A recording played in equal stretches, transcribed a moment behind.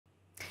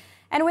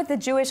And with the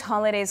Jewish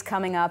holidays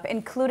coming up,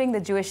 including the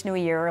Jewish New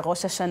Year,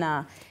 Rosh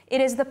Hashanah,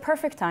 it is the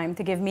perfect time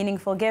to give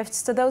meaningful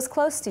gifts to those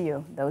close to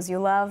you, those you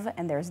love,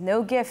 and there's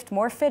no gift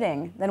more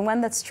fitting than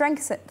one that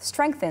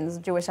strengthens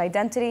Jewish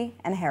identity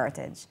and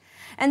heritage.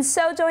 And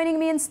so joining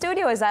me in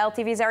studio is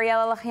ILTV's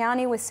Ariella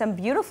Lachiani with some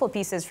beautiful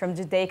pieces from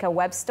Judaica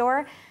web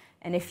store.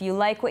 And if you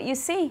like what you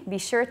see, be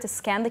sure to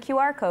scan the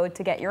QR code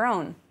to get your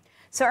own.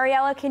 So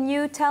Ariella, can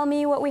you tell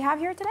me what we have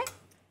here today?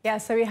 Yeah,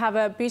 so we have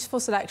a beautiful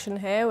selection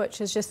here,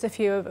 which is just a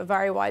few of a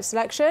very wide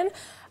selection.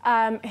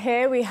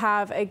 Here we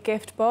have a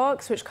gift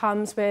box, which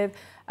comes with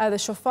the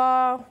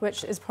shofar,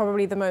 which is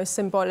probably the most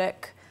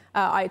symbolic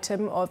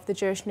item of the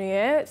Jewish New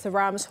Year. It's a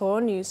ram's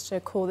horn used to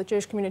call the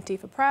Jewish community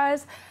for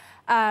prayers.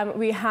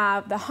 We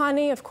have the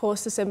honey, of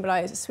course, to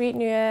symbolize a sweet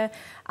New Year,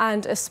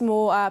 and a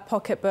small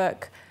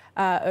pocketbook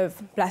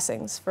of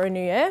blessings for a new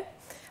year.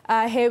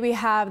 Here we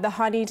have the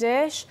honey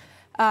dish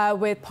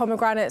with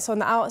pomegranates on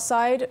the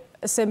outside,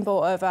 a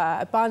symbol of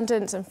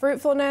abundance and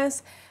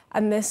fruitfulness,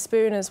 and this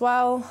spoon as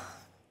well,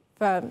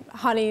 the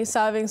honey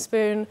serving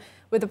spoon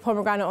with the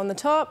pomegranate on the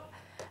top.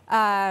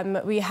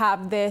 We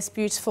have this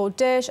beautiful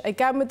dish,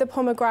 again with the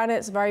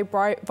pomegranates, very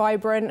bright,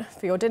 vibrant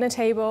for your dinner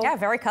table. Yeah,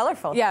 very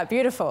colorful. Yeah,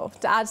 beautiful,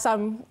 to add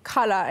some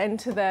color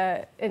into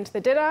the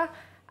dinner.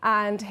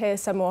 And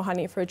here's some more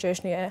honey for a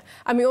Jewish New Year.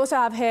 And we also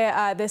have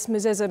here this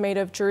mezuzah made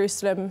of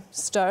Jerusalem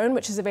stone,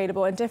 which is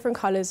available in different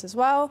colors as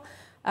well.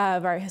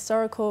 Very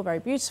historical, very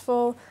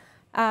beautiful,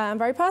 and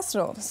very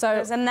personal. So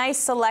there's a nice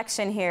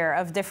selection here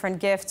of different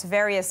gifts,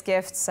 various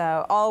gifts,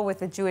 all with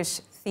the Jewish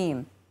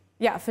theme.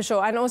 Yeah, for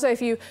sure. And also,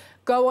 if you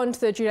go onto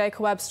the Judaica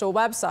web store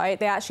website,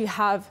 they actually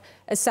have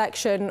a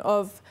section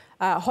of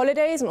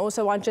holidays and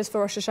also one just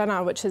for Rosh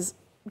Hashanah, which is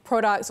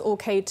products all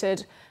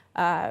catered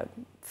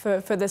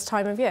for this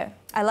time of year.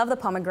 I love the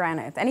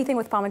pomegranate. Anything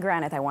with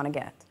pomegranate I want to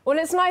get. Well,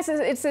 it's nice.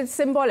 It's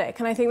symbolic,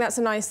 and I think that's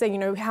a nice thing. You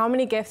know, how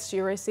many gifts do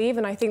you receive?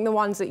 And I think the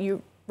ones that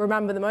you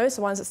remember the most,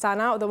 the ones that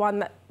stand out, are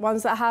the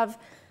ones that have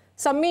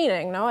some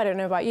meaning. No, I don't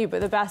know about you,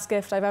 but the best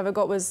gift I've ever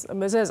got was a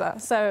mezuzah.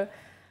 So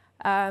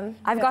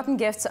I've gotten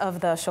gifts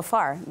of the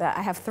shofar.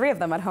 I have 3 of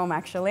them at home,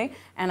 actually,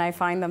 and I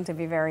find them to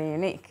be very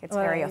unique. It's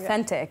very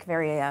authentic,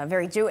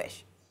 very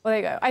Jewish. Well,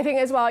 there you go. I think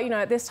as well, you know,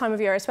 at this time of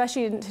year,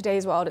 especially in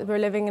today's world, we're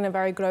living in a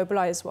very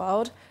globalized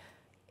world.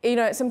 You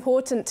know, it's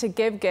important to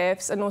give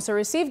gifts and also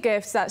receive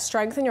gifts that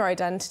strengthen your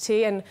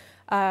identity and,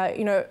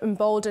 you know,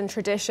 embolden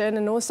tradition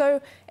and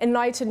also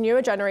enlighten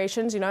newer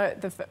generations, you know,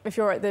 if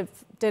you're at the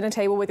dinner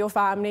table with your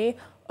family,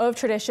 of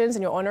traditions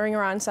and you're honoring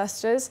your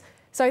ancestors.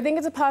 So I think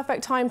it's a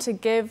perfect time to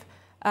give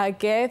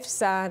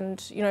gifts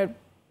and, you know,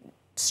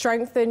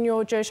 strengthen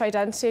your Jewish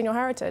identity and your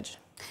heritage.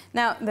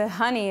 Now, the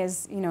honey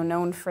is, you know,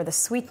 known for the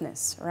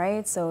sweetness,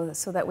 right? So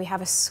that we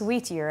have a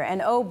sweet year.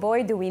 And oh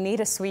boy, do we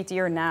need a sweet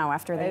year now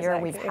after the year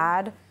we've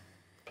had.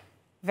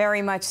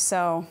 Very much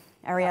so.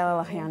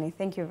 Ariella Lachiani,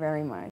 thank you very much.